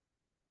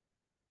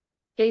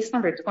Case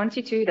number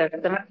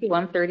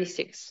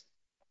 22-7136,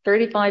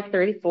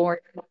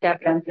 3534 Cap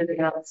Venture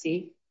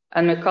LLC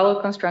and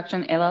McCullough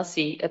Construction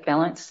LLC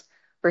appellants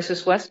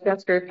versus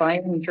Westchester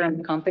Fire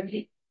Insurance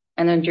Company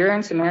and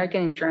Endurance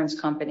American Insurance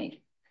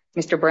Company.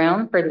 Mr.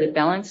 Brown for the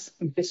appellants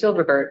and Mr.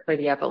 Silverberg for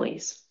the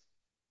appellees.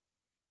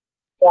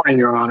 Morning,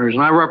 Your Honors,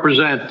 and I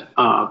represent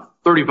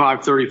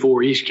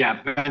 3534 East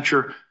Cap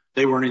Venture.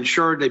 They were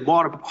insured. They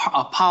bought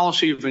a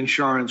policy of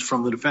insurance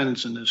from the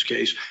defendants in this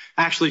case.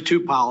 Actually,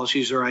 two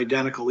policies are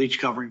identical, each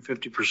covering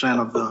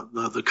 50%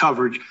 of the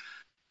coverage.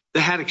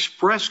 They had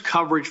express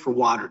coverage for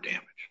water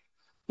damage.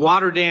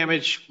 Water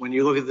damage, when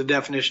you look at the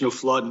definition of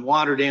flood and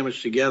water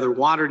damage together,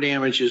 water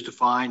damage is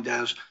defined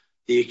as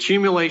the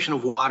accumulation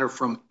of water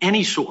from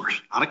any source,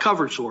 not a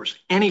covered source,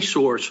 any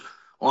source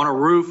on a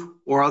roof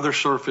or other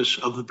surface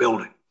of the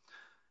building.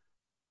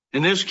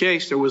 In this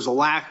case, there was a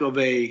lack of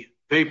a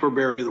vapor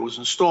barrier that was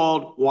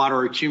installed.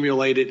 Water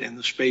accumulated in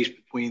the space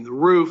between the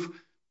roof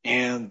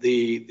and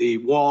the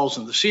walls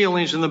and the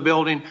ceilings in the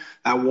building.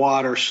 That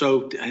water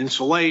soaked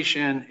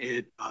insulation.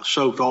 It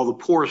soaked all the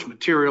porous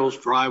materials,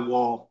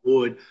 drywall,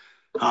 wood,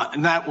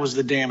 and that was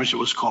the damage that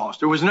was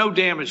caused. There was no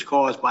damage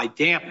caused by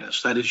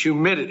dampness, that is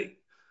humidity.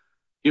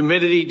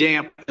 Humidity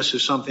dampness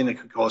is something that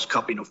could cause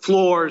cupping of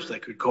floors,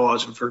 that could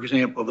cause, for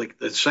example,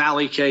 the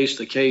Sally case,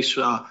 the case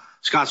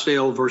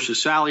Scottsdale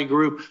versus Sally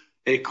group,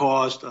 it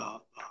caused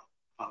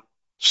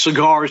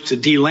cigars to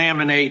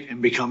delaminate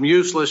and become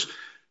useless.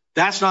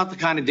 That's not the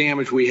kind of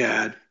damage we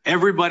had.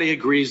 Everybody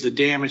agrees the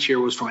damage here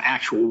was from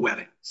actual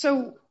wetting.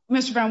 So,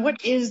 Mr. Brown,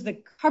 what is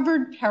the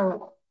covered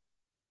peril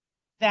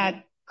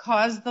that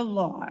caused the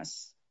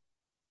loss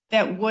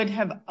that would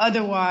have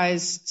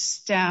otherwise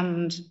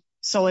stemmed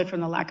solely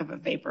from the lack of a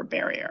vapor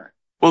barrier?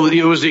 Well,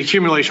 it was the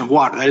accumulation of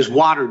water. That is,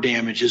 water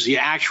damage is the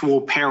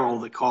actual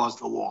peril that caused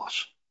the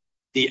loss.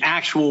 The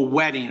actual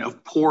wetting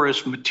of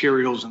porous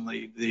materials in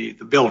the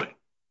building.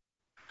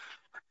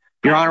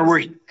 Your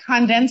Honor,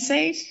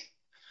 condensate?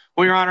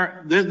 Well, Your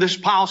Honor, this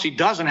policy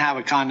doesn't have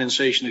a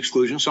condensation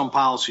exclusion. Some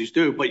policies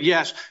do. But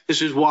yes,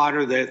 this is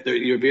water that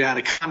you had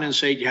a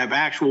condensate. You have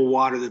actual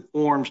water that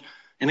forms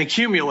and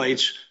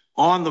accumulates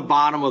on the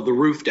bottom of the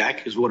roof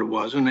deck is what it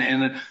was.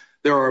 And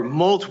there are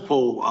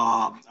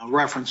multiple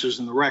references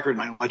in the record,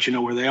 and I'll let you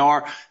know where they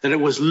are, that it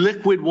was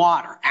liquid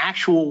water,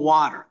 actual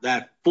water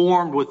that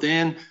formed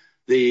within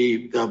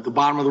the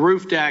bottom of the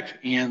roof deck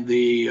and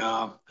the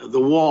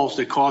walls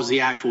that caused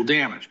the actual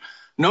damage.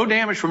 No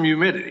damage from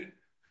humidity.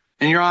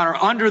 And Your Honor,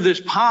 under this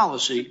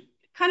policy,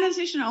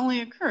 condensation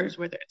only occurs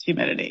where there's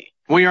humidity.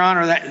 Well, Your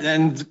Honor,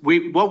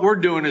 what we're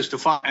doing is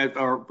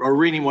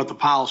reading what the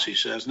policy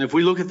says. And if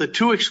we look at the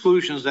two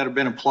exclusions that have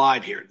been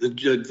applied here,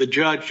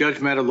 Judge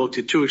Mehta looked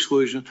at two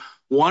exclusions.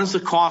 One's the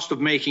cost of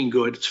making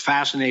good. It's a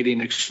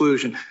fascinating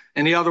exclusion.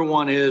 And the other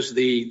one is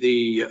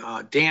the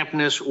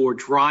dampness or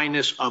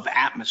dryness of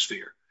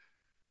atmosphere.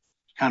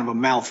 Kind of a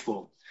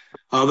mouthful.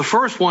 The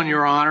first one,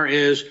 Your Honor,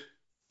 is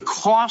the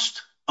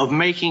cost of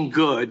making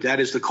good, that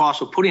is the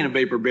cost of putting a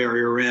vapor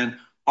barrier in,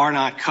 are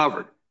not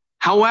covered.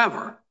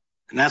 However,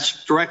 and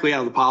that's directly out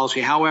of the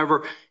policy,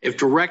 however, if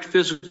direct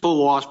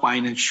physical loss by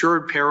an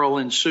insured peril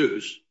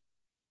ensues,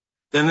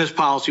 then this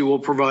policy will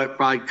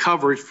provide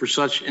coverage for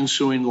such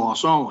ensuing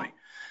loss only.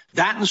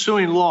 That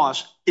ensuing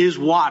loss is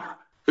water.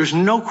 There's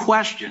no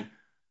question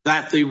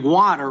that the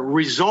water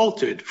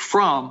resulted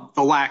from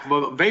the lack of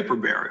a vapor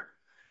barrier.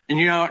 And,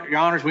 Your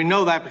Honors, we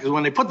know that because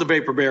when they put the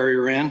vapor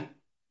barrier in,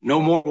 no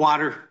more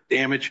water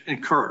damage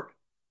occurred.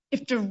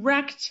 If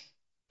direct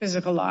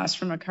physical loss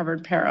from a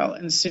covered peril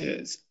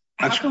ensues,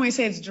 how can we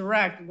say it's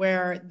direct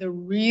where the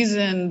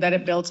reason that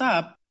it built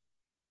up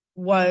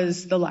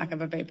was the lack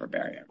of a vapor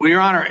barrier? Well,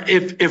 Your Honor,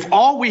 if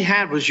all we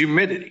had was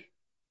humidity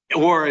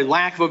or a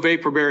lack of a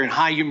vapor barrier and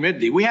high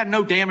humidity, we had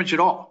no damage at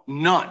all.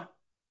 None.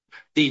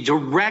 The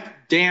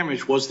direct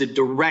damage was the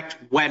direct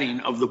wetting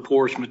of the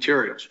porous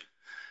materials.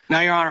 Now,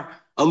 Your Honor,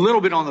 a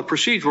little bit on the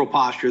procedural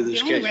posture of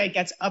this case. The only way it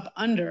gets up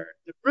under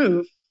the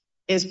roof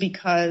is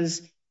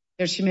because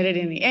there's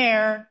humidity in the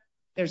air,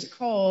 there's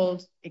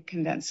cold, it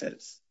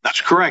condenses.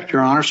 That's correct,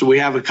 Your Honor. So we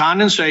have a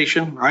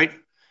condensation, right?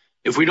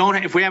 If we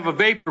have a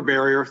vapor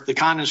barrier, the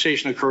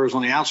condensation occurs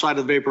on the outside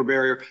of the vapor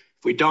barrier.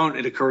 If we don't,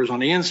 it occurs on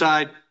the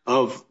inside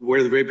of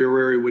where the vapor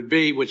barrier would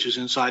be, which is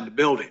inside the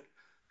building.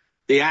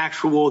 The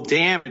actual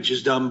damage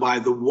is done by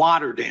the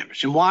water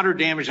damage. And water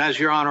damage, as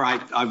Your Honor,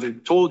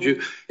 I've told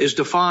you, is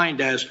defined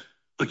as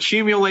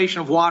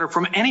accumulation of water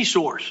from any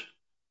source.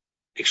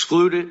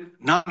 Excluded,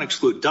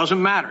 non-excluded,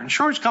 doesn't matter.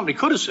 Insurance company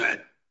could have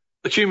said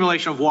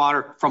accumulation of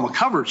water from a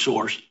covered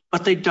source,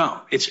 but they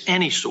don't. It's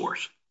any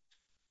source.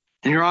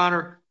 And Your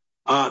Honor,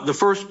 the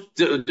first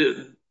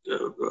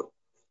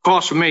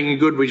cost of making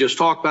good we just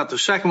talked about. The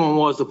second one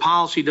was the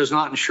policy does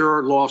not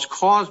insure loss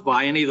caused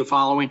by any of the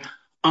following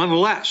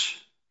unless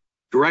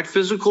direct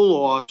physical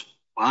loss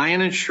by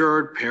an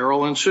insured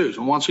peril ensues.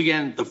 And once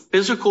again, the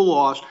physical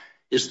loss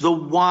is the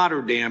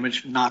water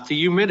damage, not the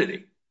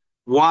humidity.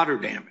 Water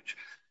damage.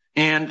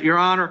 And Your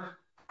Honor,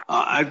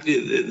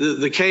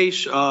 the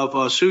case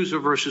of Sousa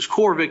versus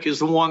Corvick is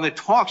the one that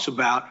talks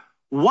about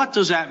What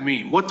does that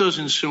mean? What does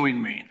ensuing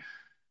mean?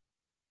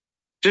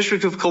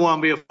 District of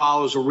Columbia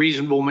follows a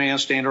reasonable man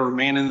standard or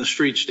man in the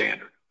street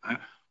standard.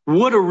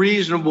 Would a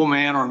reasonable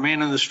man or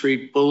man in the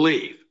street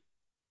believe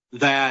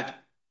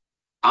that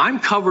I'm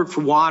covered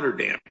for water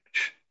damage?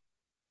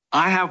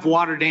 I have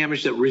water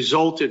damage that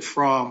resulted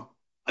from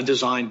a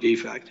design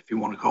defect, if you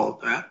want to call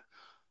it that,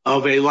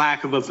 of a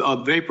lack of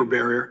a vapor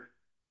barrier.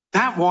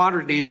 That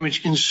water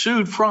damage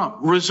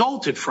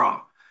resulted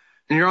from.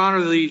 And Your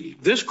Honor,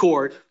 this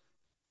court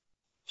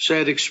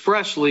said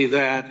expressly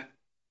that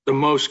the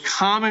most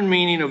common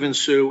meaning of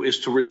ensue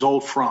is to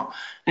result from.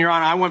 And Your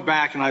Honor, I went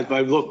back and I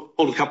pulled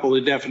a couple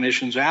of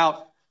definitions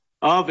out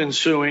of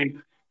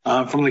ensuing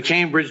from the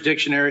Cambridge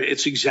Dictionary.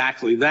 It's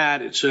exactly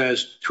that. It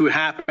says to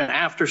happen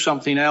after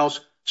something else,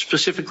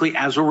 specifically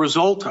as a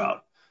result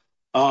of.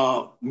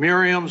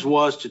 Miriam's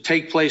was to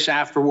take place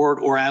afterward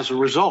or as a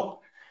result.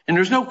 And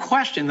there's no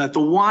question that the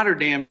water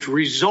damage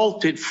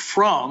resulted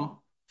from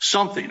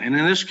something. And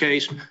in this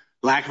case,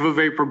 lack of a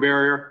vapor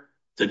barrier,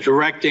 the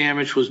direct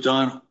damage was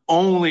done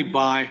only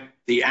by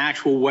the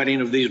actual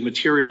wetting of these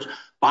materials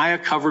by a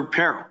covered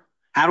peril.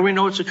 How do we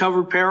know it's a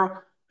covered peril?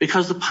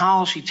 Because the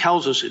policy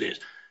tells us it is.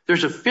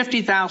 There's a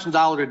 $50,000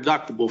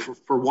 deductible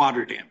for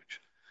water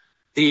damage.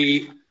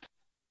 The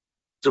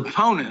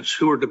deponents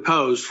who were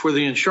deposed for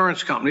the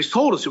insurance companies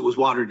told us it was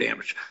water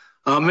damage.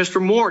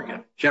 Mr.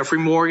 Morgan, Jeffrey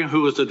Morgan,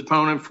 who was the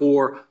deponent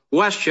for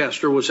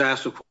Westchester, was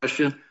asked a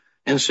question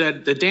and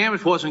said the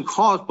damage wasn't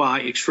caused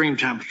by extreme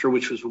temperature,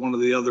 which was one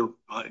of the other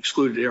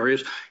excluded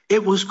areas.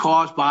 It was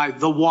caused by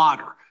the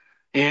water.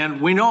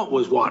 And we know it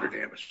was water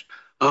damage.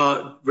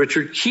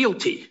 Richard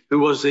Keelty, who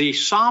was the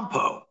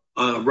SOMPO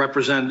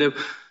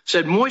representative,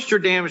 said moisture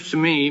damage to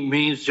me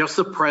means just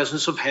the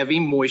presence of heavy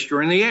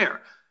moisture in the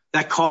air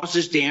that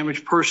causes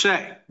damage per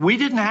se. We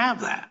didn't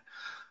have that.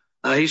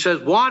 He says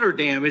water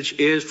damage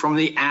is from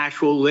the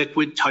actual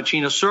liquid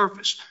touching a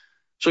surface.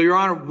 So, Your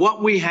Honor,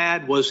 what we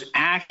had was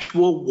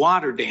actual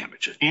water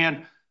damage.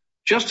 And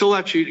just to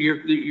let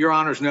your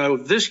honors know,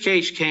 this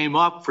case came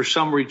up for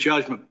summary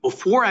judgment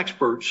before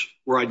experts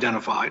were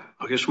identified.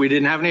 I guess we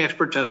didn't have any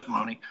expert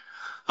testimony.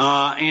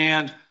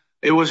 And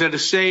it was at a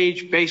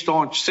stage based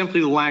on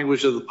simply the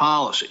language of the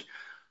policy.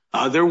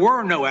 There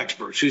were no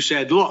experts who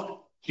said,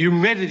 look,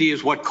 humidity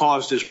is what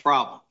caused this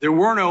problem. There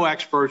were no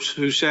experts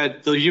who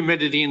said the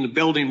humidity in the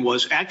building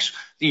was X,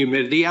 the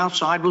humidity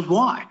outside was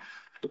Y.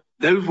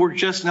 Those were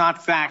just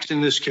not facts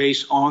in this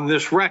case on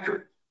this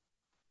record.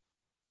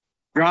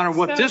 Your Honor,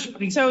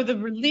 So the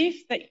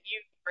relief that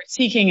you are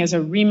seeking is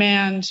a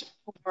remand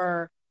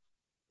for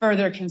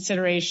further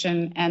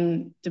consideration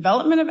and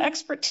development of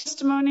expert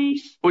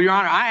testimony? Well, Your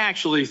Honor, I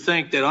actually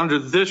think that under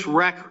this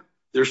record,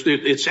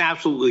 it's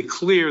absolutely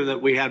clear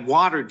that we had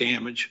water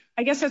damage.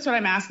 I guess that's what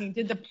I'm asking.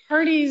 Did the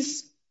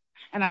parties,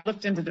 and I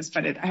looked into this,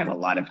 but I have a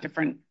lot of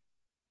different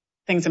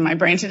things in my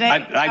brain today.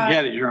 I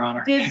get it, Your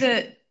Honor.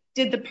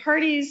 Did the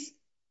parties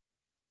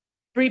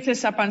brief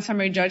this up on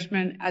summary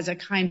judgment as a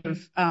kind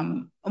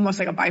of almost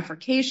like a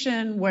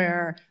bifurcation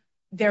where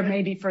there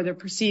may be further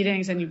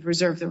proceedings and you've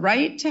reserved the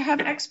right to have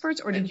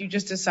experts, or did you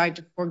just decide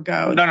to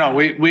forego? No,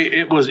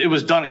 it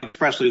was done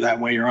expressly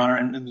that way, Your Honor.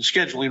 And in the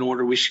scheduling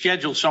order, we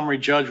scheduled summary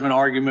judgment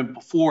argument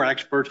before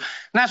experts.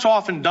 And that's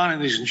often done in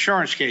these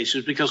insurance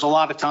cases because a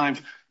lot of times,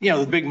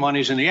 the big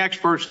money's in the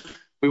experts.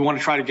 We want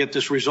to try to get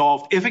this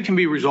resolved if it can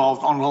be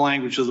resolved on the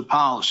language of the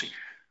policy.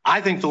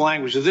 I think the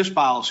language of this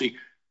policy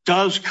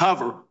does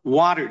cover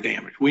water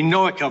damage. We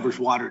know it covers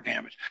water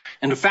damage.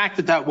 And the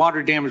fact that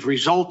water damage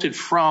resulted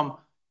from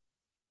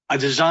a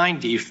design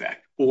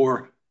defect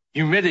or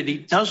humidity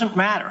doesn't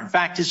matter. In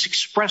fact, it's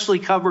expressly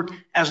covered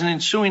as an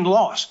ensuing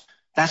loss.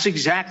 That's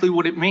exactly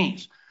what it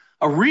means.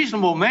 A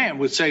reasonable man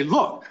would say,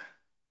 look,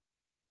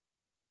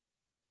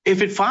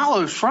 if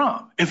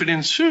it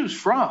ensues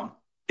from,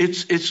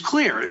 it's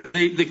clear.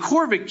 The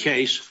Corvick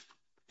case,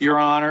 Your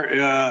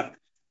Honor,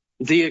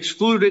 the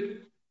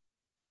excluded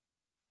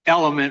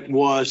element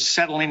was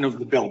settling of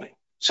the building,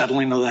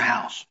 settling of the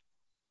house.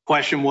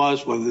 Question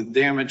was whether the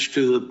damage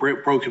to the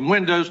broken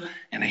windows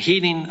and a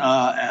heating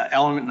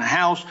element in the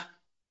house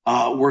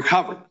were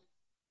covered.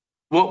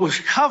 What was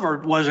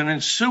covered was an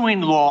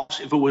ensuing loss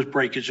if it was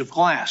breakage of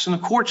glass. And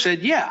the court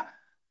said, yeah,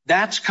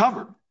 that's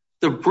covered.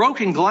 The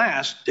broken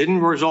glass didn't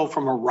result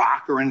from a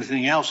rock or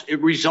anything else.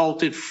 It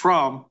resulted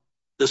from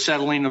the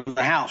settling of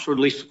the house, or at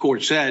least the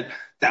court said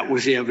that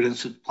was the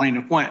evidence that the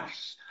plaintiff went.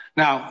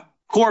 Now,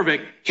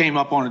 Corvick came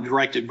up on a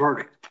directed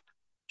verdict.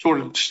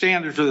 Sort of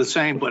standards are the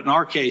same, but in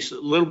our case, a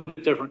little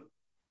bit different.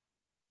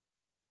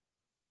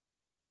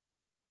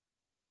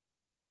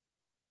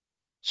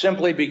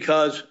 Simply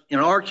because in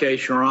our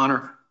case, Your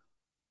Honor,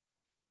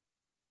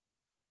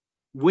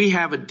 we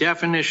have a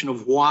definition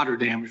of water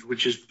damage,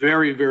 which is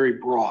very, very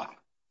broad,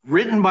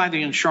 written by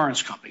the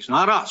insurance companies,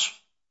 not us.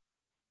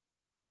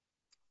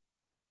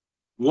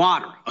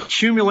 Water,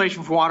 accumulation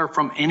of water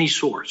from any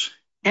source.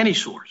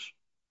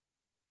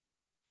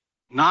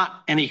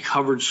 Not any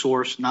covered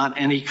source, not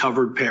any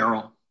covered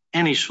peril,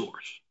 any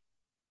source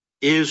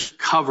is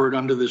covered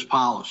under this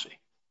policy.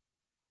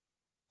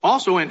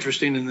 Also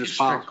interesting in this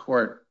policy. District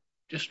court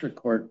district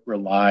court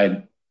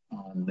relied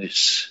on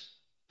this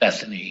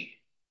Bethany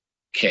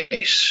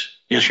case.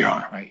 Yes, Your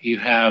Honor. Right. You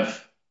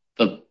have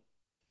the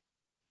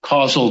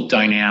causal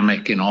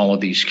dynamic in all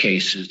of these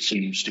cases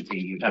seems to be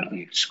you have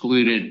the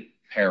excluded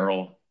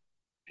peril.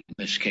 In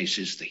this case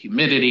is the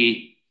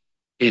humidity.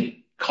 It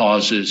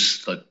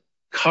causes the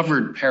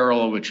covered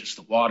peril, which is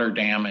the water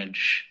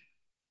damage.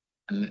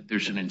 And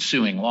there's an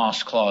ensuing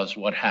loss clause.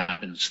 What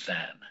happens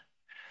then?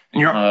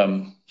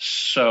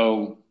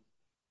 So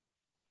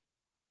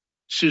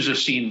Sousa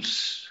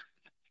seems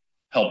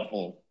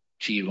helpful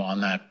to you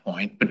on that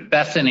point, but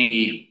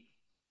Bethany,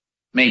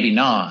 maybe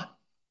not.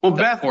 Well,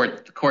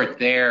 the court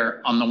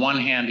there, on the one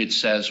hand, it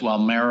says, well,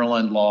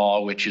 Maryland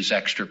law, which is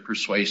extra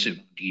persuasive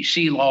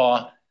DC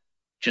law,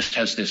 just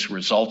has this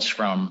results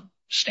from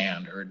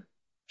standard,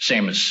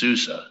 same as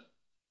Sousa.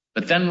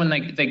 But then when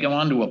they go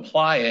on to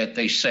apply it,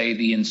 they say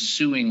the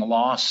ensuing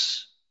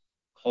loss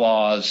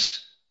clause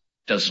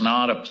does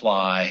not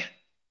apply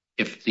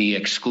if the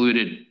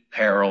excluded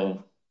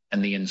peril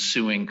and the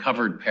ensuing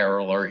covered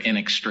peril are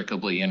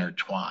inextricably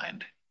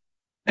intertwined.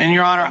 And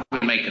Your Honor,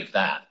 what do you make of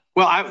that?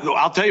 Well,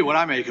 I'll tell you what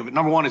I make of it.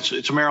 Number one,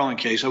 it's a Maryland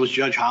case. I was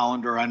Judge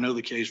Hollander. I know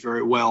the case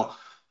very well.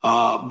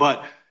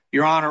 But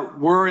Your Honor,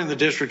 we're in the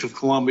District of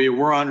Columbia.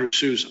 We're under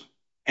Sousa.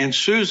 And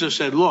Sousa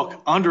said,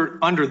 look,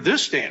 under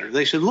this standard,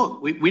 they said,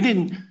 look,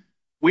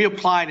 we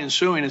applied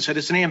ensuing and said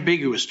it's an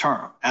ambiguous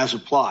term as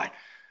applied.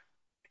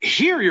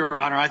 Here,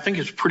 Your Honor, I think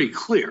it's pretty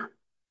clear.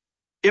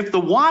 If the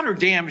water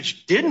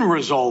damage didn't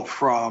result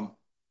from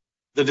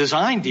the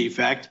design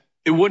defect,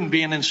 it wouldn't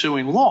be an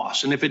ensuing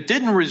loss. And if it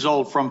didn't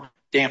result from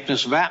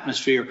dampness of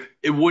atmosphere,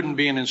 it wouldn't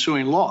be an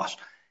ensuing loss.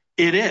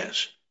 It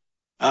is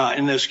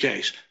in this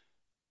case.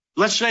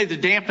 Let's say the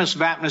dampness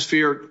of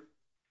atmosphere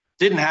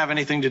didn't have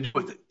anything to do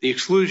with it. The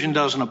exclusion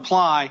doesn't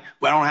apply.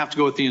 Well, I don't have to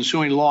go with the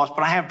ensuing loss,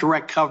 but I have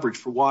direct coverage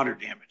for water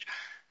damage.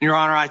 Your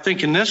Honor, I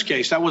think in this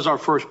case, that was our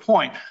first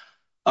point.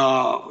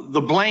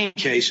 The Blaine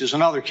case is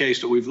another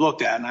case that we've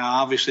looked at.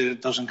 Now, obviously,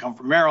 it doesn't come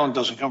from Maryland,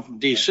 doesn't come from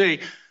D.C.,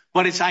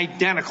 but it's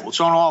identical. It's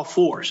on all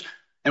fours.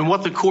 And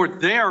what the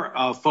court there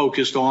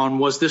focused on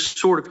was this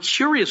sort of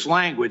curious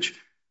language,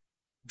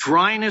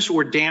 dryness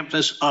or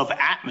dampness of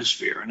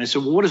atmosphere. And they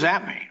said, well, what does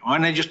that mean? Why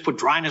don't they just put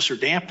dryness or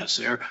dampness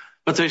there?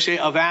 But they say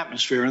of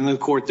atmosphere. And the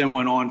court then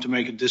went on to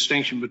make a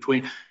distinction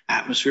between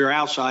atmosphere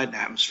outside and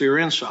atmosphere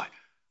inside.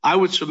 I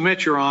would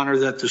submit, Your Honor,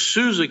 that the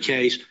Sousa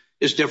case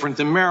is different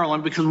than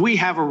Maryland because we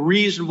have a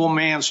reasonable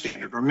man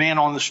standard or man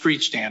on the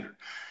street standard.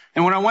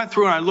 And when I went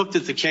through and I looked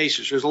at the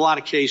cases, there's a lot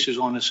of cases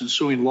on this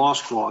ensuing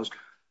loss clause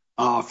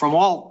from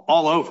all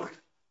over.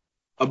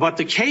 But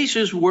the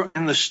cases were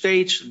in the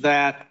states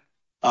that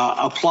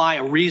apply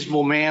a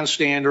reasonable man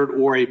standard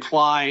or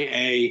apply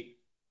a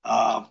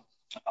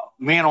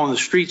man on the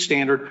street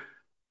standard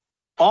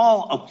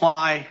all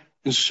apply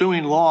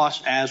ensuing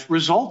loss as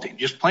resulting,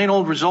 just plain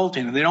old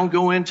resulting. And they don't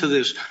go into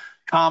this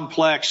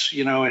complex,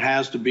 it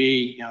has to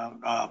be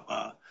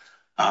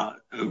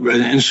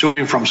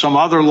ensuing from some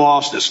other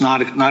loss that's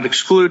not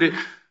excluded.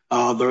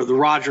 The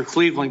Roger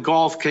Cleveland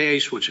golf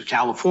case, which is a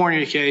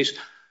California case,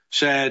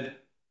 said,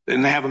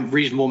 and they have a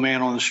reasonable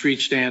man on the street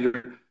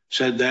standard,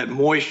 said that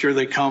moisture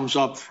that comes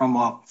up from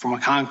a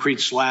concrete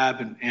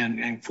slab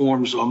and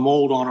forms a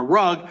mold on a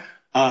rug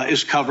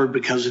is covered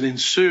because it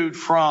ensued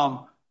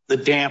from the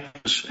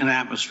dampness and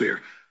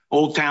atmosphere.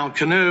 Old Town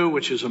Canoe,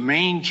 which is a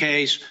Maine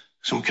case,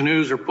 some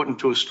canoes are put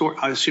into a store.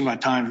 I see my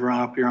time's run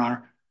up, Your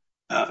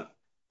Honor.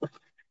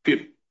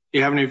 Do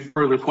you have any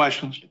further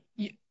questions?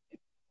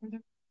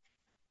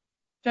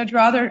 Judge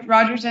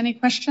Rogers, any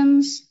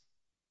questions?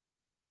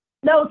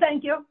 No,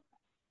 thank you.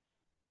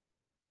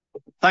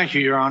 Thank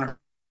you, Your Honor.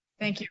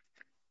 Thank you.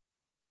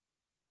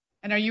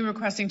 And are you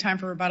requesting time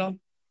for rebuttal?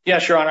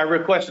 Yes, Your Honor. I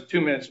requested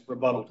 2 minutes of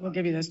rebuttal. We'll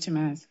give you those 2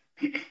 minutes.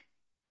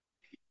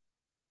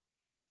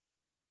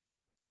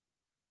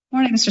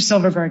 Morning, Mr.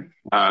 Silverberg.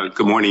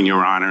 Good morning,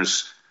 Your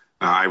Honors.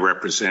 I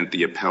represent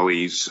the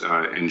appellees,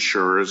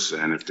 insurers,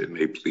 and if it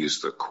may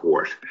please the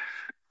court.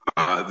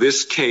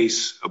 This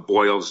case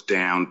boils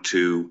down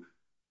to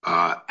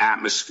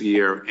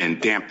atmosphere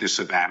and dampness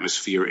of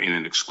atmosphere in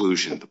an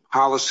exclusion. The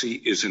policy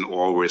is an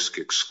all-risk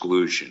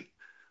exclusion.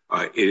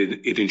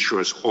 It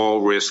ensures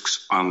all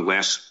risks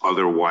unless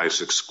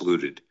otherwise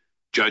excluded.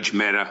 Judge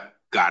Mehta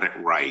got it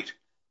right.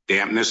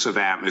 Dampness of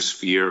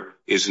atmosphere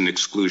is an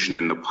exclusion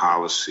in the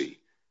policy.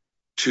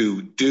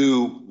 To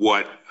do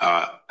what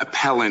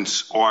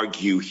appellants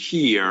argue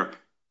here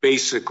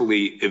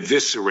basically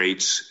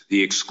eviscerates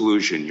the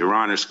exclusion. Your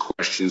Honor's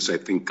questions, I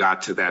think,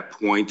 got to that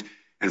point.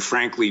 And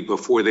frankly,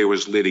 before there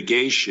was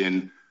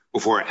litigation,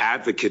 before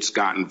advocates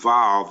got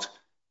involved,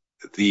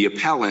 the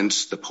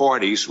appellants, the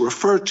parties,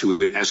 referred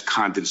to it as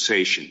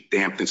condensation,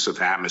 dampness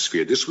of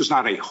atmosphere. This was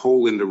not a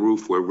hole in the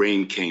roof where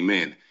rain came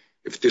in.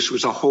 If this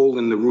was a hole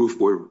in the roof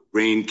where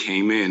rain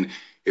came in,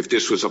 if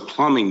this was a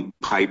plumbing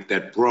pipe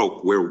that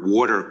broke where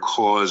water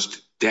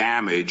caused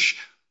damage,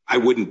 I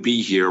wouldn't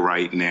be here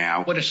right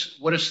now. What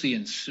does the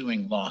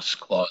ensuing loss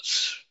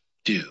clause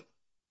do?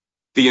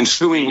 The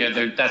ensuing...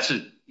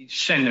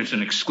 saying there's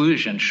an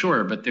exclusion,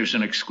 sure, but there's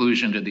an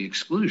exclusion to the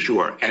exclusion.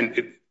 Sure.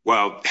 And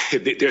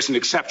there's an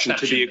exception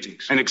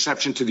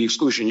to the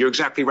exclusion. You're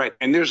exactly right.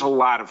 And there's a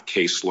lot of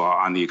case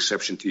law on the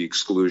exception to the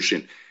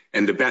exclusion.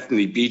 And the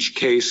Bethany Beach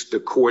case, the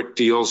court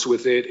deals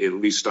with it, at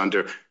least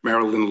under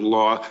Maryland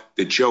law.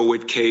 The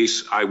Jowett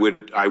case, I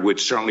would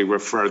certainly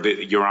refer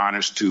your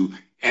honors to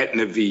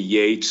Aetna v.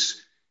 Yates.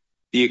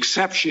 The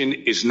exception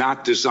is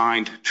not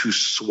designed to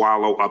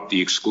swallow up the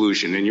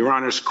exclusion. And your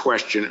honor's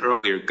question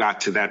earlier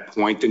got to that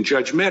point, and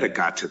Judge Mehta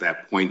got to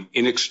that point,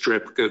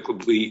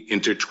 inextricably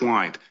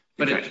intertwined.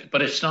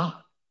 But it's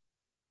not.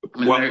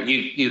 I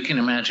mean, you can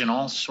imagine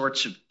all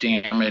sorts of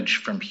damage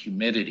from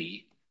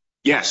humidity.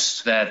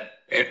 Yes. That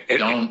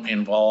don't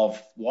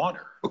involve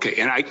water. Okay.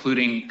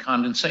 Including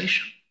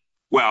condensation.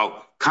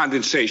 Well,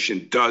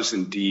 condensation does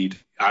indeed,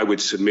 I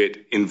would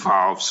submit,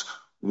 involves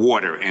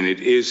water, and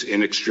it is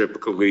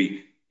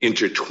inextricably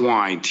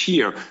intertwined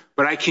here.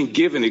 But I can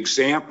give an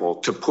example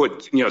to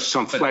put,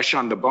 some flesh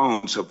on the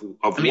bones of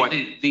what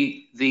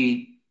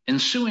the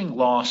ensuing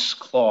loss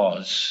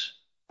clause,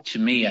 to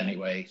me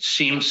anyway,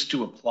 seems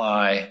to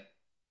apply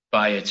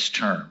by its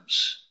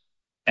terms.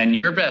 And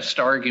your best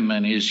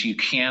argument is you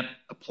can't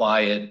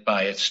apply it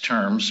by its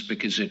terms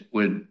because it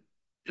would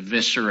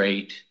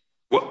eviscerate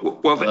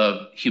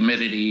the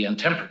humidity and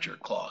temperature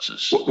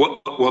clauses.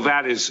 Well,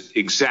 that is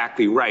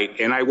exactly right.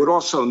 And I would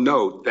also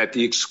note that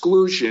the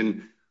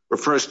exclusion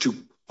refers to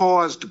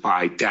caused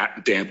by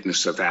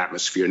dampness of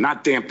atmosphere,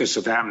 not dampness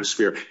of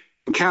atmosphere.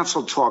 And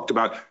counsel talked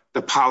about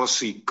the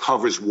policy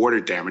covers water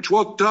damage.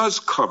 Well, it does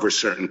cover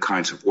certain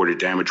kinds of water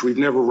damage. We've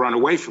never run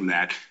away from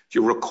that. If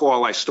you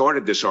recall, I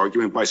started this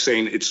argument by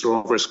saying it's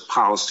risk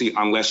policy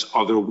unless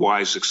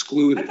otherwise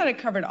excluded. I thought it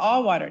covered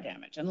all water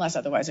damage unless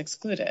otherwise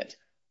excluded.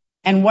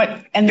 And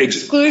the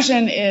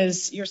exclusion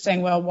is, you're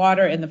saying, well,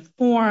 water in the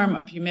form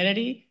of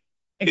humidity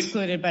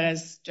excluded. But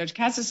as Judge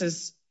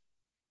Cassis's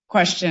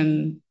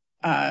question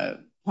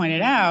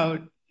pointed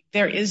out,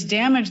 there is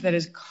damage that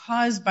is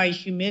caused by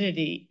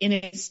humidity in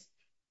its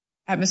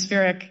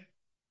atmospheric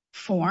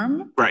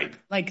form. Right.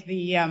 Like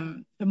the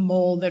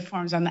mold that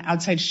forms on the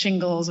outside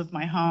shingles of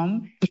my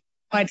home.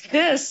 But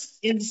this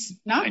is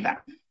not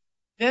that.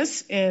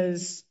 This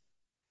is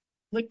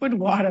liquid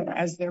water,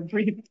 as their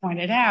brief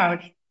pointed out.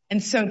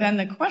 And so then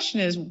the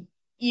question is,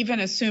 even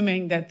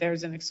assuming that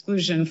there's an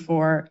exclusion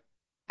for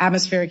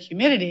atmospheric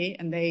humidity,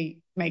 and they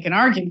make an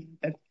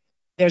argument that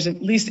there's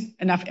at least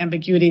enough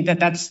ambiguity that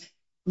that's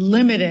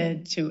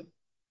limited to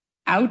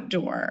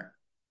outdoor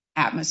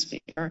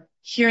atmosphere.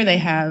 Here they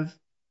have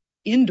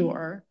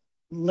indoor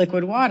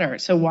liquid water.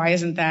 So why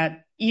isn't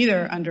that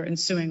either under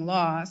ensuing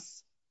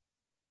loss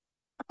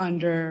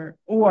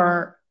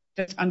or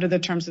just under the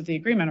terms of the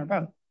agreement, or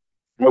both?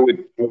 I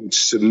would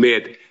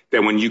submit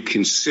that when you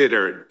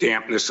consider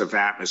dampness of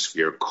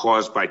atmosphere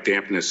caused by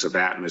dampness of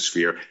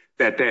atmosphere,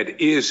 that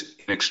is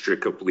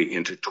inextricably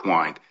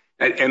intertwined.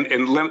 Wait,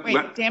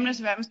 dampness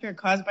of atmosphere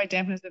caused by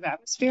dampness of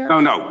atmosphere?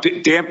 No.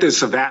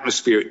 Dampness of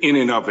atmosphere in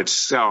and of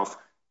itself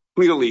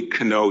clearly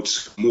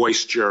connotes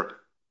moisture,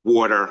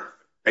 water.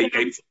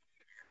 In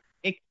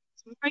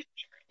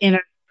a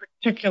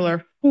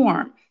particular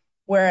form,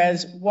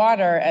 whereas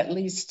water, at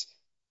least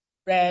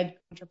read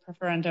contra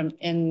preferendum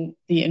in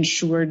the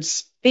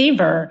insured's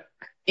favor,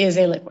 is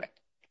a liquid.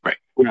 Right.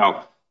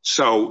 Well,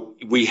 so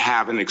we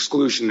have an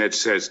exclusion that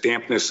says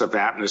dampness of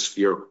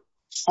atmosphere,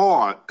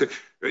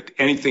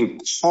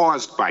 anything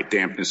caused by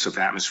dampness of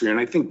atmosphere. And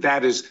I think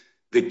that is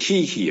the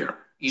key here.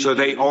 So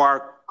they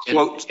are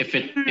close.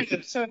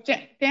 So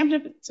if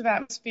dampness of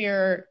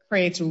atmosphere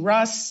creates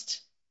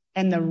rust,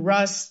 and the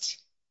rust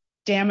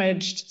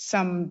damaged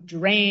some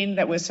drain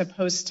that was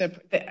supposed to,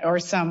 or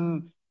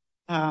some,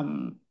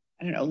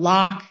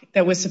 lock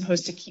that was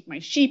supposed to keep my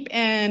sheep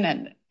in.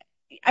 And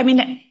I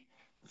mean,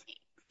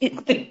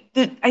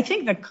 I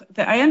think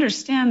that I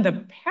understand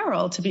the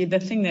peril to be the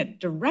thing that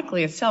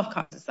directly itself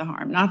causes the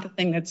harm, not the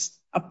thing that's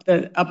up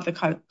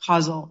the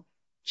causal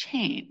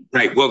chain.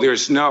 Right. Well,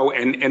 there's no,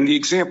 and the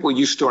example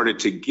you started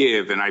to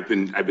give, and I've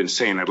been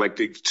saying, I'd like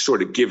to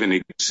sort of give an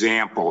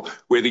example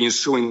where the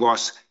ensuing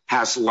loss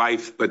has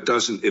life, but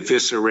doesn't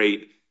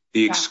eviscerate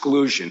the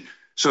exclusion.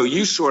 So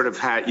you sort of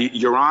had,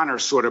 Your Honor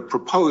sort of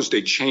proposed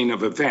a chain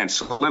of events.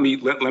 So let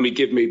me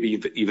give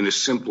maybe even a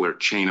simpler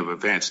chain of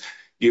events.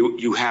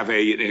 You have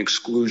an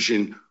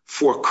exclusion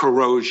for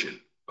corrosion.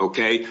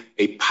 Okay.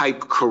 A pipe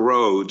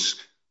corrodes,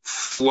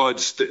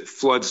 floods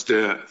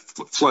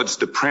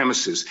the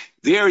premises.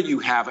 There you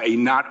have a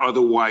not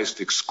otherwise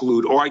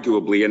exclude,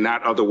 arguably a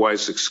not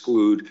otherwise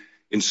exclude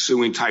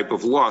ensuing type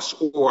of loss,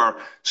 or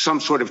some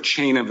sort of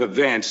chain of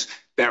events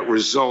that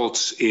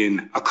results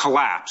in a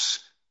collapse,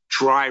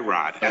 dry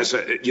rot, as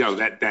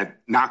that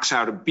knocks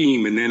out a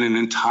beam, and then an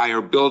entire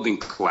building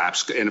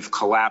collapse. And if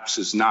collapse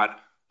is not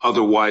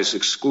otherwise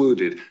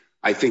excluded,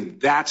 I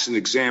think that's an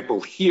example.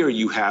 Here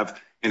you have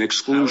an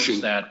exclusion. How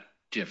is that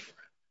different?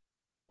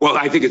 Well,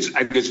 I think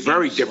it's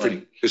very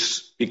different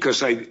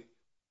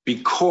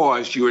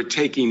because you are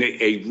taking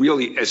a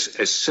really a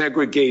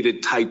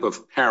segregated type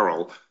of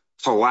peril,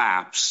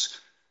 collapse,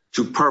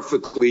 to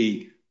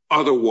perfectly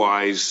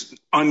otherwise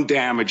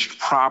undamaged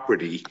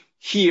property.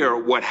 Here,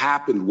 what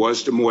happened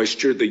was the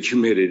moisture, the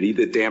humidity,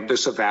 the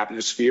dampness of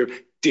atmosphere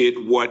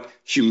did what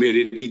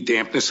humidity,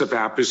 dampness of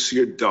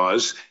atmosphere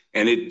does,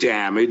 and it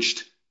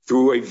damaged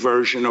through a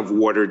version of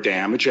water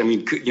damage. I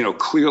mean,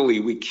 clearly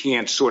we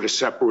can't sort of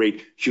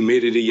separate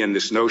humidity and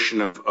this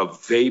notion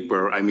of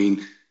vapor. I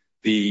mean,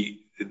 the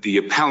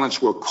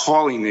appellants were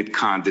calling it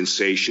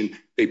condensation.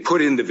 They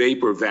put in the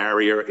vapor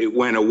barrier. It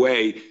went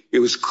away. It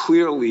was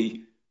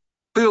clearly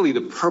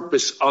the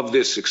purpose of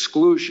this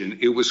exclusion.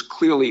 It was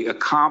clearly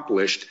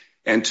accomplished.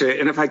 And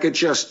if I could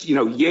just,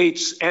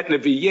 Etna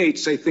v.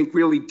 Yates, I think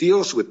really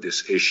deals with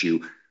this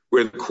issue,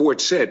 where the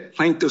court said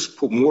plaintiffs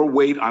put more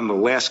weight on the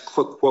last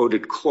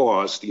quoted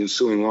clause, the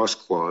ensuing loss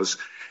clause,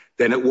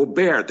 than it will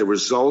bear. The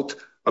result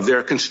of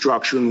their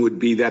construction would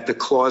be that the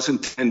clause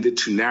intended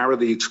to narrow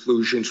the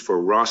exclusions for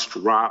rust,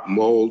 rot,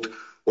 mold,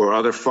 or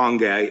other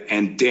fungi,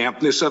 and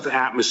dampness of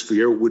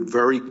atmosphere would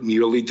very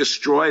nearly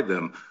destroy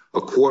them. A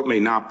court may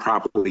not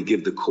properly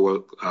give the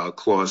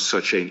clause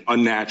such an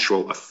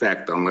unnatural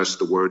effect unless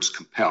the words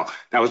compel.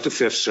 That was the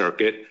Fifth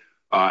Circuit,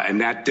 and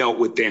that dealt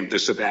with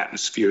dampness of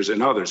atmospheres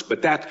and others.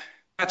 But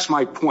that's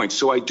my point.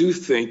 So I do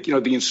think,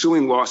 the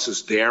ensuing loss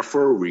is there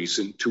for a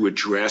reason, to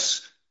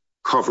address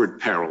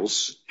covered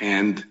perils,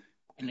 and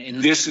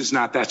this is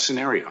not that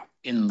scenario.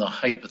 In the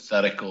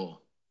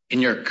hypothetical, in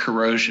your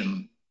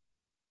corrosion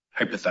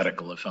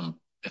hypothetical,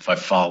 if I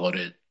followed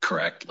it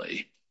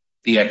correctly,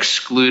 the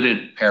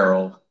excluded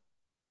peril,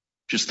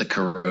 just the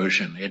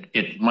corrosion,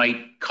 it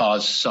might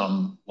cause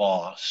some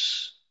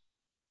loss,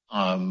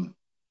 it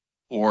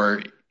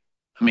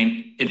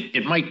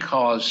might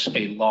cause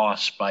a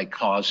loss by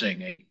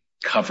causing a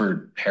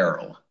covered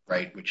peril,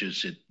 right? Which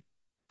is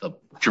the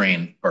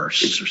drain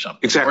bursts or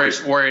something. Exactly.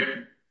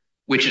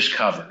 Which is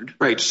covered.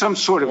 Right. Some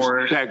sort of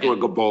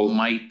segregable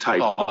might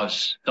type.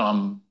 Cause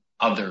some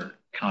other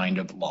kind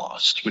of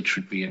loss, which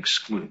would be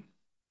excluded.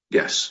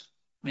 Yes.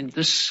 I mean,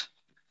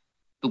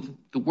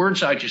 the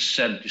words I just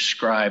said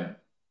describe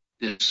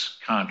this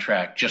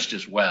contract just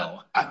as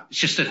well. It's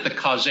just that the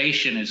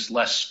causation is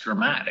less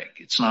dramatic.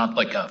 It's not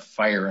like a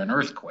fire and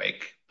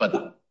earthquake,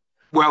 but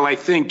well, I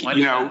think, why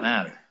does that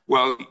matter?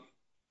 Well,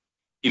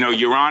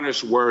 Your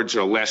Honor's words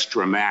are less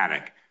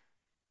dramatic.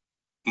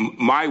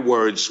 My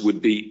words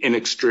would be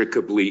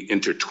inextricably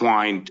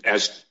intertwined,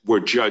 as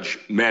were Judge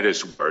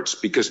Mehta's words,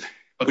 because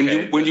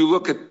when you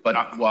look at...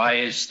 But why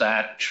is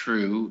that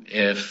true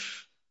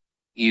if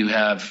you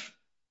have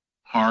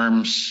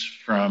harms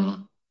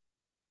from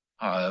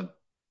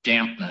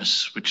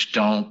dampness which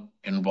don't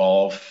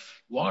involve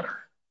water?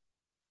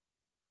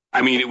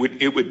 I mean,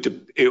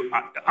 it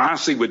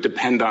honestly would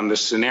depend on the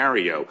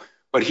scenario.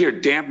 But here,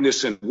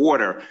 dampness and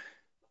water,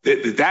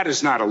 that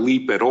is not a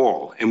leap at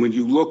all. And when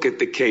you look at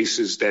the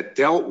cases that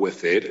dealt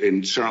with it,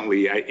 and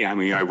certainly,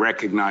 I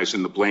recognize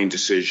in the Blaine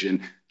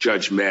decision,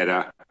 Judge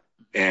Mehta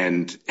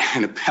and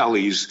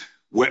appellees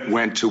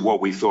went to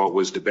what we thought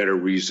was the better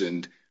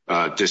reasoned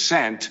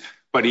dissent.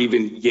 But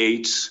even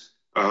Yates,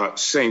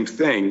 same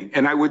thing.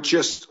 And I would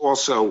just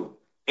also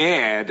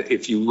add,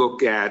 if you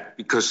look at,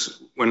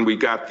 because when we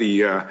got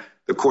the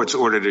court's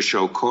order to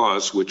show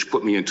cause, which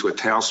put me into a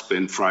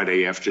tailspin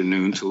Friday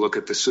afternoon to look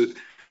at the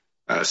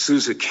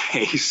Sousa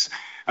case,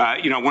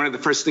 one of the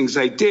first things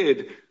I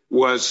did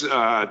was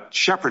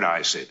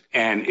shepherdize it.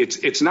 And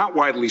it's not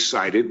widely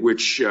cited,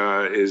 which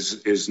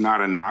is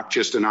not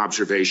just an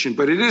observation,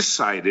 but it is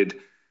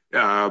cited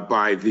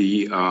by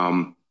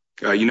the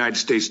United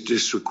States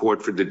District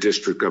Court for the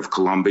District of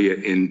Columbia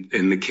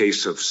in the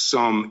case of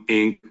Sum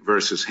Inc.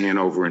 versus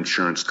Hanover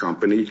Insurance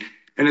Company.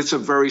 And it's a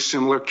very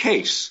similar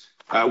case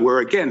where,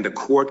 again, the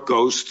court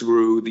goes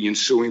through the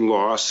ensuing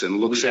loss and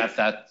looks at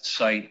that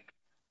site.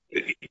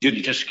 Did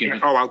you just give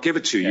it? Oh, I'll give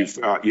it to you.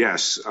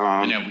 Yes.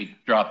 I know we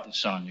dropped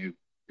this on you.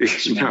 I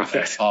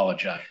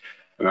apologize.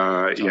 And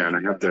I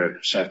have to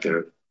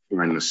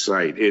find the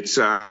site. It's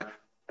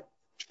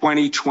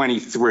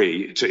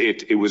 2023.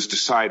 It was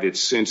decided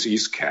since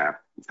East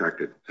Cap. In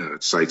fact, it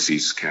cites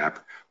East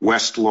Cap.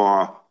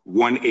 Westlaw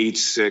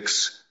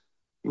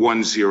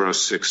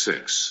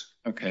 1861066.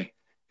 Okay.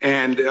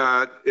 And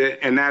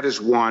that is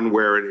one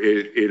where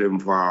it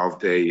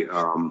involved a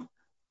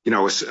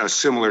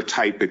similar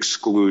type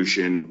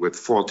exclusion with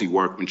faulty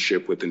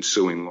workmanship with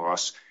ensuing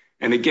loss.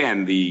 And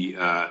again, the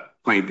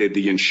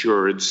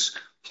insured's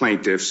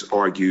plaintiffs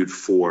argued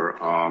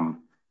for,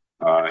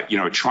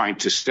 trying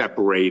to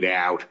separate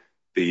out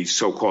the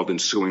so-called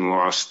ensuing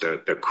loss,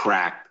 the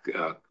cracked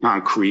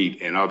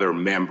concrete and other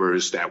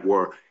members that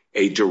were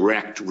a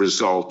direct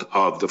result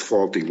of the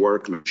faulty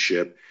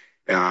workmanship.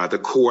 The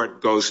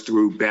court goes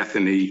through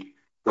Bethany,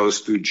 goes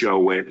through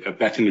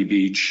Bethany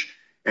Beach,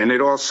 and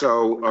it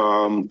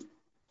also,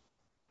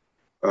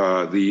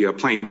 the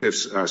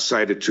plaintiffs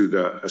cited to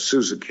the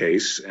Sousa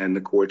case, and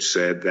the court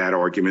said that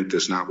argument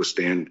does not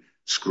withstand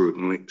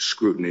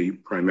scrutiny,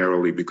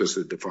 primarily because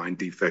the defined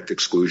defect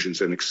exclusions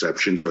and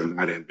exceptions are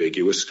not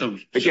ambiguous.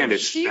 Again, do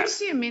you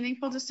see a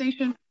meaningful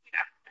distinction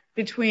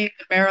between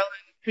the Maryland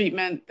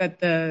treatment that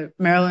the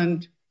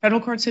Maryland federal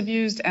courts have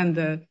used and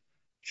the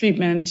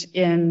treatment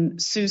in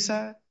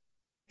Sousa?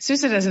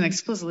 Sousa doesn't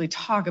explicitly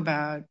talk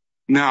about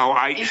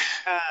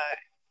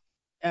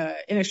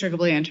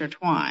inextricably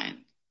intertwined.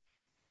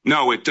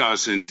 No, it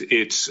doesn't.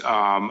 It's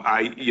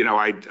I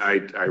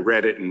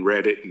read it and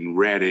read it and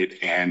read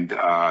it, and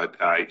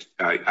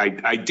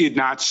I did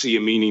not see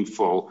a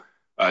meaningful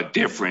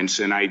difference.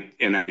 And I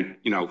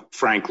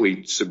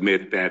frankly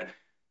submit that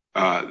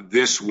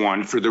this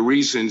one, for the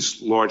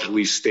reasons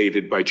largely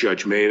stated by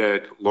Judge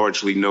Maida,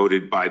 largely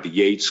noted by the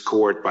Yates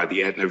Court, by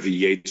the Aetna v.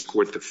 Yates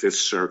Court, the Fifth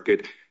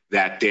Circuit,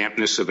 that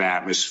dampness of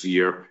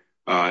atmosphere.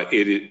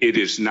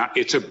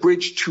 It's a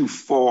bridge too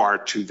far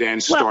to then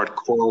start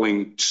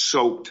calling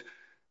soaked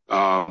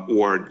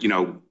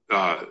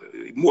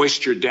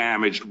moisture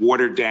damaged,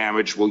 water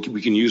damage. Well,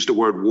 we can use the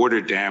word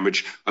water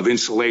damage of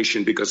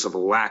insulation because of a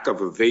lack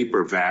of a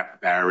vapor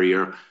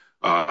barrier.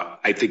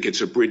 I think it's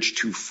a bridge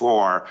too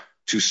far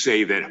to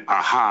say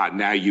that,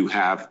 now you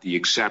have the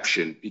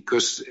exception,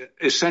 because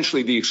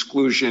essentially the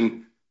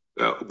exclusion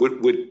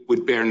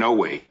would bear no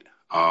weight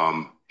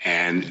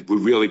and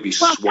would really be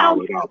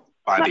swallowed up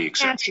by the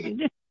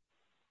exception.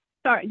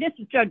 Sorry, this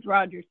is Judge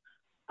Rogers.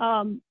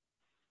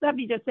 Let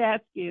me just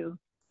ask you,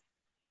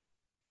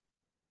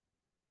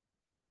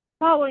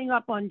 following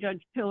up on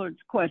Judge Pillard's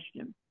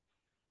question,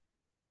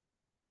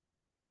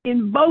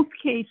 in both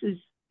cases,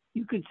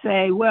 you could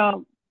say,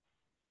 well,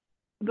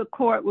 the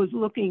court was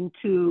looking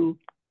to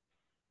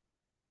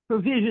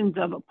provisions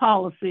of a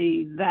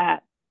policy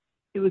that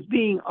it was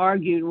being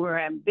argued were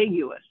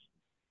ambiguous.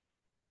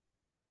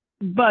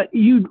 But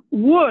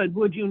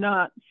would you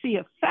not see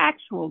a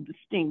factual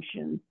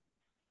distinction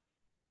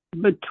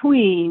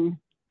between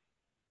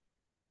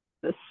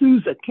the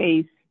Sousa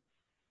case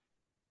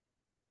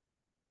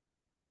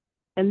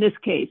and this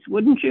case,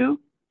 wouldn't you?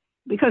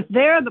 Because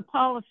there the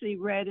policy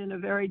read in a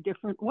very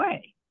different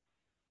way.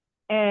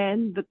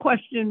 And the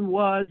question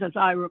was, as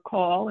I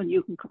recall, and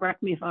you can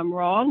correct me if I'm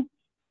wrong,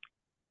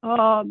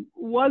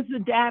 was the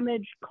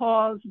damage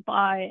caused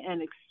by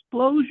an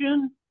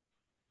explosion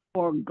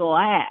or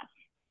glass?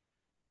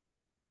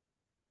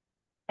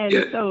 And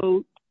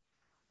so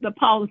the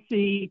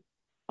policy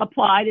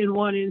applied in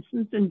one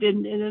instance and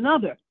didn't in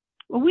another.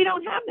 Well, we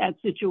don't have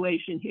that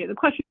situation here. The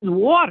question is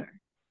water.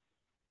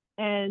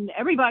 And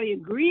everybody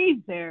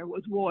agrees there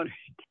was water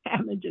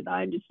damage, as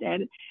I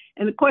understand it.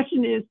 And the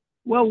question is,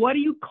 well, what do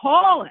you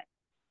call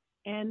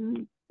it?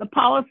 And the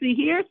policy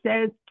here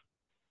says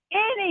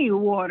any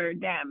water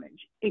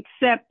damage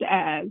except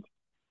as.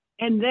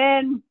 And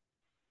then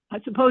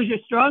I suppose your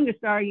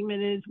strongest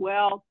argument is,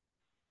 well,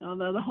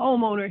 the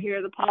homeowner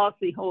here, the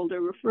policyholder,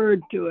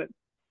 referred to it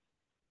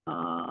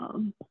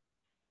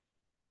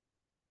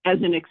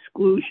as an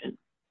exclusion.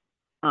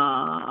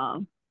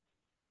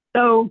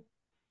 So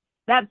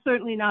that's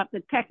certainly not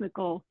the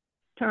technical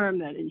term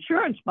that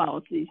insurance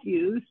policies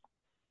use.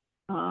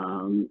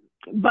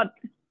 But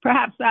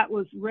perhaps that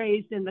was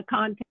raised in the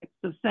context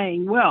of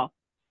saying, well,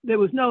 there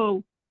was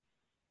no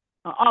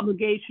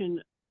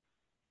obligation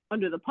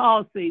under the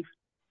policy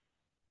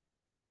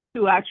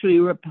to actually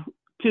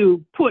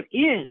to put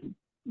in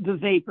the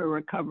vapor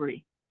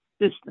recovery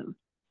system.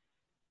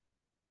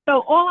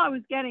 So all I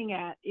was getting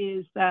at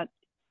is that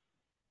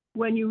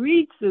when you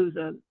read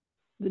Sousa,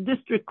 the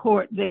district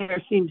court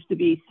there seems to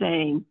be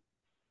saying,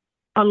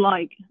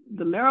 unlike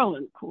the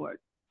Maryland court,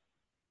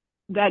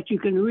 that you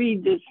can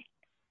read this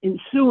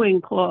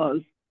ensuing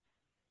clause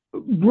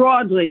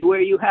broadly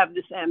where you have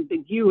this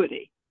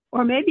ambiguity.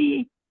 Or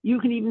maybe you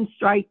can even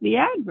strike the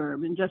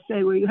adverb and just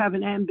say where you have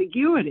an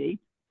ambiguity,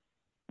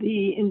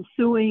 the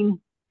ensuing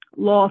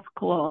loss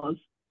clause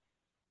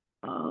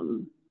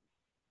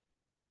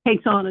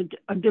takes on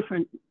a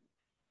different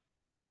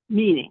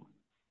meaning.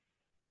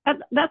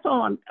 That's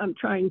all I'm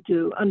trying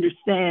to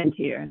understand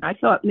here. And I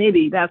thought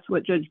maybe that's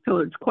what Judge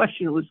Pillard's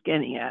question was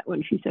getting at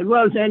when she said,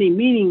 well, is there any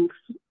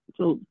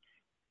meaningful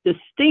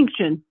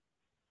distinction?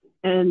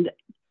 And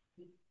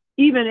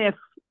even if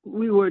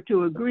we were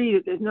to agree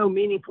that there's no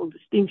meaningful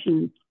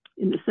distinction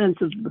in the sense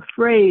of the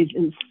phrase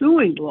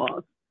ensuing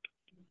loss,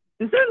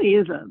 there certainly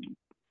is a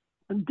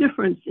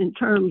difference in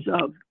terms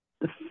of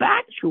the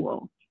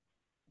factual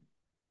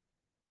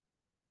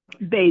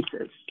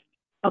basis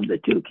of the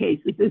two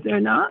cases, is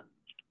there not?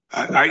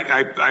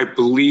 I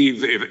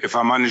believe, if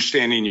I'm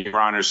understanding Your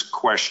Honor's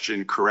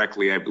question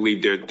correctly, I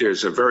believe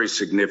there's a very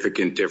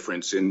significant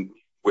difference in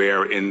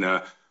where in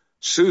the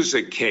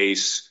Sousa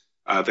case,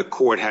 the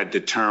court had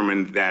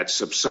determined that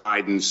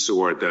subsidence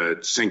or the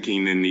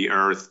sinking in the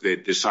earth,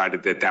 that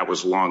decided that that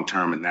was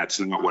long-term, and that's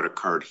not what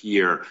occurred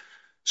here.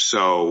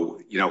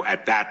 So,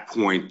 at that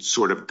point,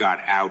 sort of got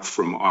out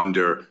from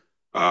under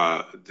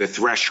the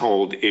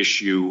threshold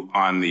issue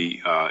on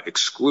the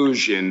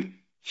exclusion.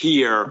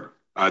 Here,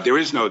 there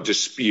is no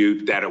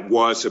dispute that it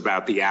was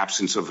about the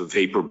absence of a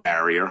vapor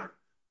barrier,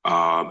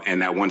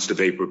 and that once the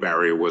vapor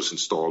barrier was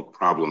installed,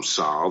 problem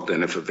solved.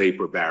 And if a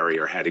vapor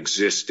barrier had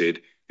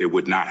existed, there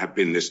would not have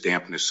been this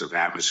dampness of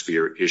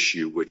atmosphere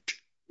issue,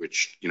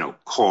 which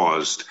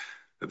caused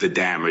the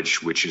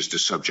damage, which is the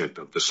subject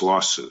of this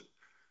lawsuit.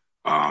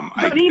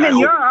 But even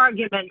your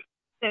argument,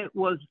 it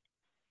was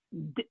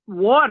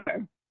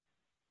water,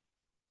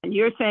 and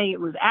you're saying it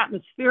was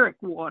atmospheric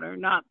water,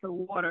 not the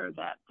water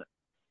that the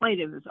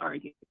plaintiff is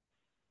arguing,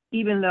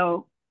 even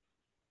though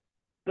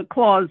the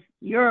clause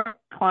your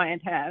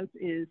client has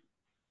is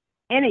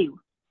any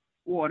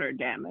water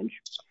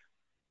damage,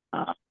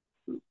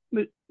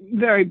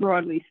 very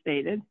broadly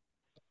stated.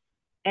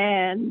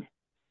 And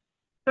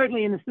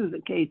certainly in the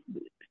Sousa case,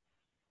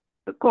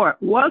 the court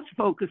was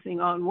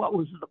focusing on what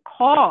was the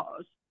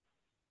cause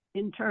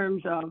in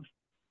terms of,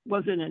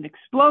 was it an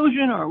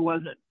explosion or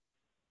was it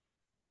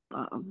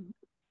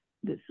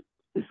this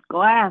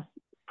glass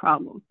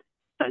problem?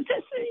 So it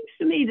just seems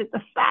to me that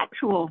the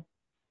factual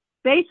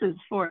basis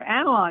for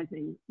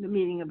analyzing the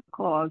meaning of the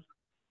clause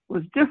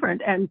was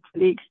different. And to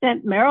the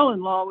extent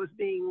Maryland law was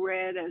being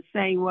read as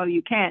saying, well,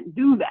 you can't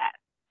do that,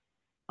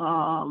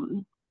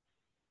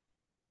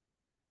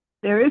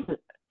 there is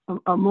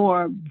a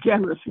more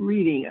generous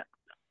reading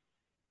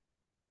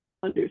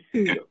under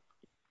Sousa.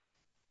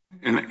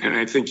 And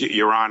I think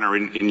Your Honor,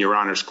 in Your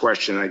Honor's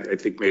question, I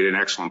think made an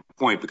excellent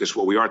point, because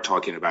what we are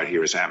talking about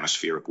here is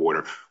atmospheric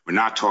water. We're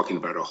not talking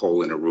about a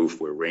hole in a roof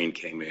where rain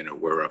came in,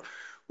 or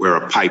where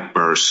a pipe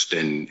burst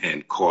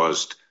and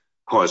caused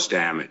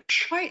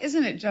damage. Why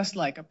isn't it just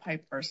like a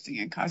pipe bursting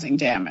and causing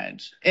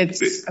damage?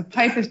 It's a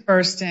pipe is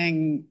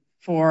bursting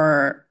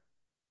for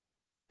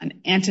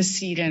an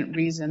antecedent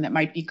reason that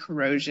might be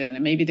corrosion,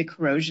 and maybe the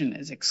corrosion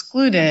is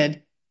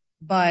excluded,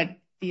 but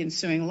the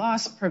ensuing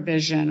loss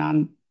provision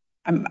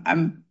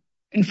I'm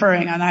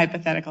inferring on the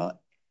hypothetical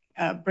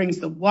brings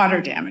the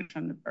water damage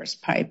from the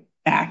burst pipe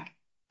back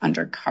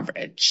under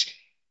coverage.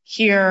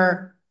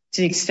 Here,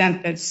 to the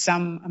extent that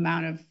some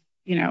amount of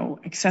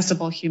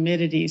accessible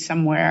humidity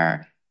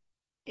somewhere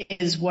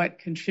is what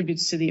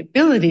contributes to the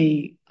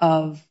ability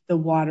of the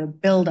water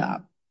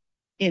buildup,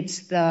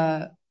 it's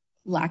the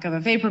lack of a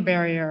vapor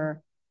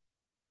barrier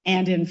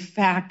and, in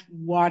fact,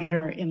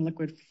 water in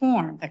liquid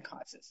form that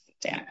causes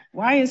the damage.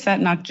 Why is that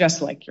not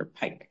just like your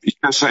pipe?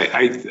 Yes,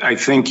 I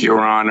think, Your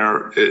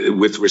Honor,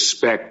 with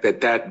respect,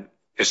 that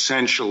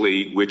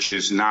essentially, which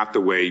is not the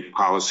way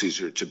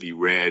policies are to be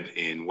read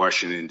in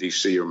Washington,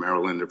 D.C. or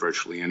Maryland or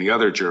virtually any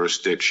other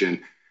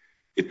jurisdiction,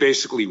 it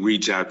basically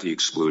reads out the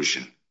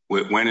exclusion.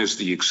 When is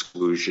the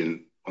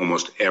exclusion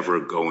almost ever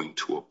going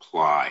to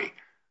apply?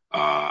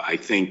 I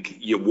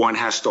think one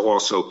has to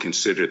also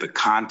consider the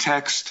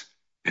context,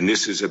 and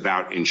this is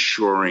about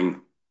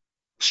ensuring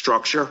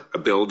structure, a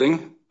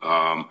building,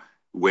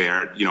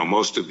 where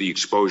most of the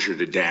exposure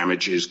to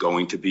damage is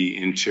going to be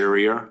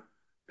interior.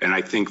 And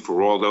I think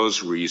for all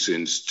those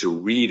reasons, to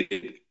read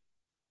it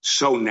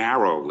so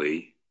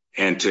narrowly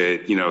and to,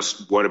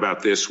 what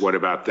about this, what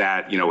about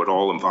that? It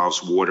all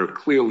involves water,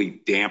 clearly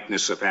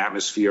dampness of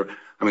atmosphere.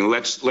 I mean,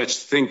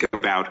 let's think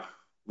about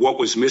what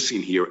was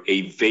missing here,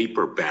 a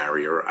vapor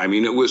barrier. I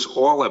mean, it was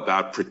all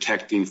about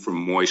protecting from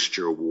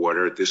moisture,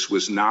 water. This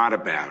was not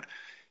about,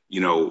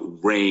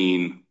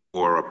 rain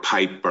or a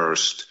pipe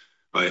burst.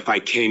 If I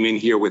came in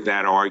here with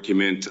that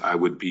argument, I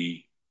would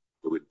be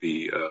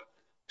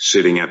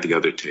sitting at the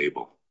other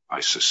table, I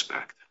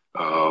suspect.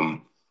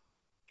 I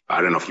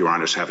don't know if Your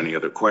Honors have any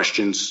other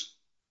questions.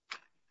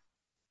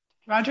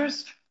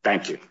 Rogers?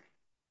 Thank you.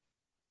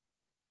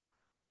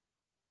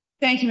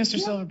 Thank you, Mr.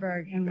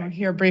 Silverberg. And we'll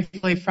hear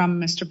briefly from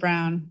Mr.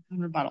 Brown on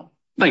rebuttal.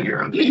 Thank you,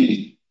 Your Honor.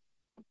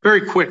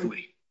 Very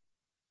quickly,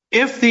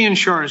 if the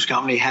insurance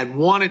company had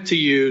wanted to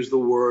use the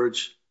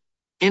words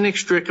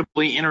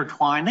inextricably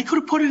intertwined, they could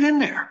have put it in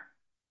there.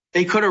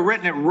 They could have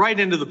written it right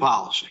into the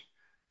policy.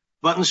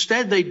 But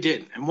instead they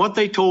didn't. And what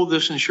they told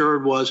this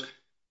insured was,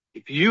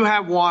 if you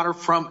have water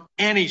from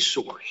any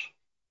source,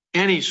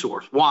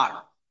 water,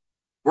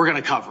 we're going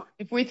to cover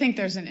it. If we think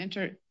there's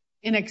an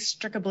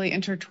inextricably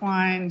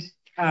intertwined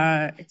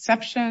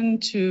exception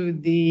to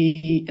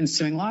the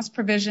ensuing loss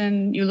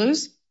provision, you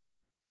lose?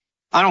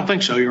 I don't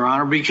think so, Your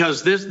Honor,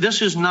 because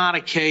this is not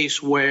a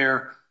case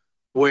where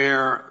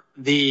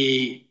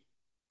the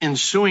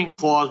ensuing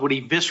clause would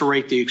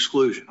eviscerate the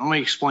exclusion. Let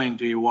me explain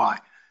to you why.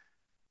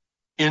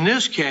 In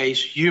this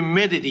case,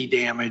 humidity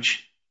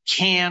damage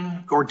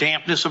can, or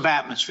dampness of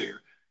atmosphere,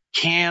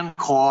 can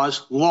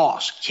cause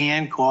loss,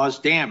 can cause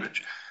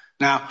damage.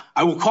 Now,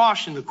 I will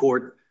caution the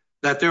court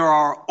that there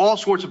are all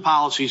sorts of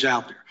policies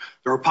out there.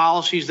 There are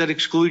policies that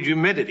exclude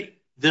humidity.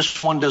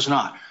 This one does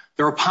not.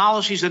 There are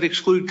policies that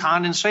exclude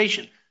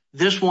condensation.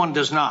 This one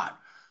does not.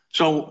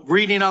 So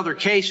reading other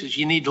cases,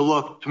 you need to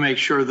look to make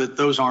sure that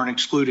those aren't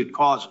excluded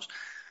causes.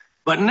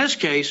 But in this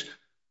case,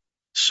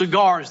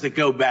 cigars that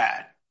go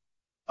bad,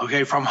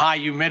 from high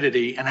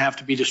humidity and have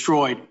to be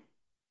destroyed,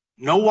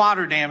 no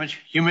water damage,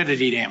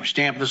 humidity damage,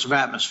 dampness of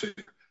atmosphere.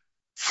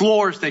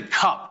 Floors that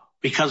cup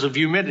because of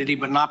humidity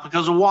but not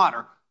because of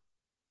water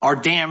are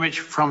damaged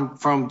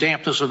from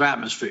dampness of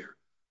atmosphere.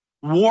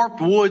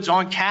 Warped woods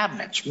on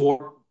cabinets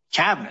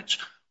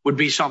would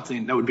be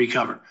something that would be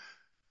covered.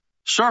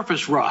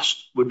 Surface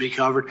rust would be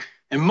covered.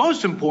 And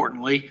most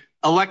importantly,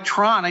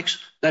 electronics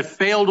that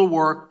fail to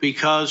work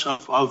because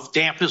of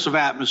dampness of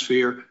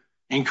atmosphere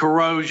and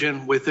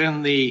corrosion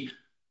within the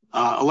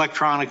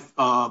electronic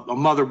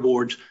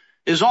motherboards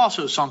is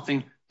also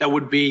something that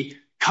would be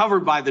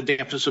covered by the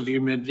dampness of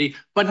humidity,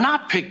 but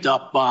not picked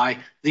up by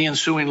the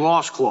ensuing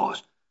loss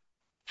clause.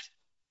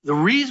 The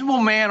reasonable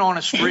man on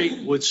a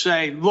street would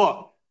say,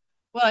 look,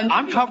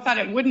 I thought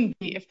it wouldn't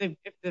be. If the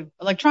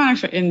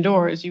electronics are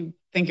indoors, you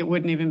think it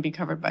wouldn't even be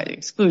covered by the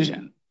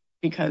exclusion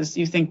because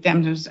you think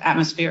dampness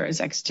atmosphere is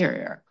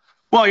exterior.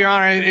 Well, Your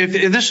Honor,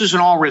 if this is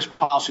an all-risk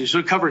policy, so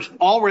it covers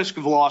all risk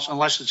of loss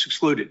unless it's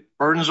excluded.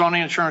 Burdens on the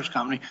insurance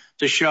company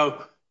to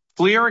show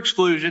clear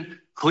exclusion,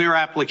 clear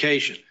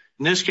application.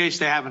 In this case,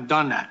 they haven't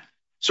done that.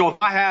 So if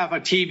I have a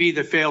TV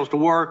that fails to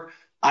work,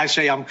 I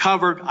say I'm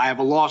covered. I have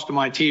a loss to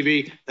my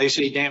TV. They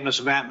say dampness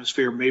of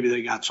atmosphere. Maybe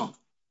they got something.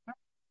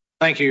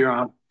 Thank you, Your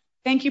Honor.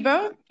 Thank you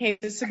both. Case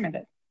is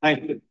submitted.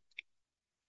 Thank you.